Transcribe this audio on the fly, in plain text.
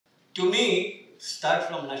To me, start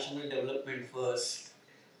from national development first.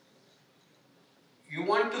 You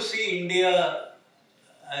want to see India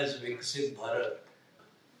as Viksit Bharat.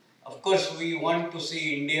 Of course, we want to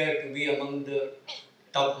see India to be among the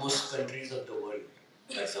topmost countries of the world.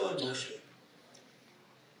 That's our notion.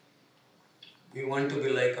 We want to be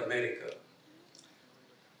like America.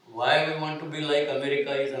 Why we want to be like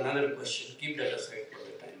America is another question. Keep that aside for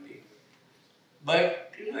the time being.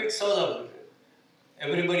 But, it's all about it.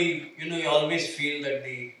 Everybody, you always feel that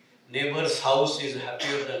the neighbor's house is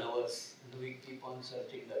happier than ours. And we keep on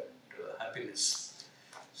searching that happiness.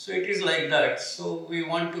 So it is like that. So we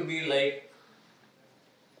want to be like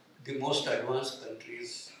the most advanced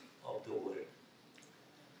countries of the world.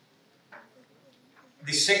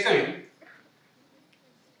 The second,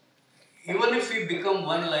 even if we become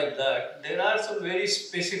one like that, there are some very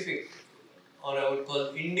specific, or I would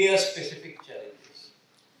call India-specific challenges.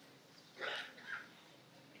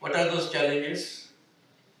 What are those challenges?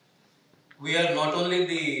 We are not only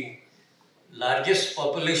the largest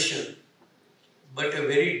population, but a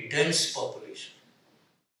very dense population.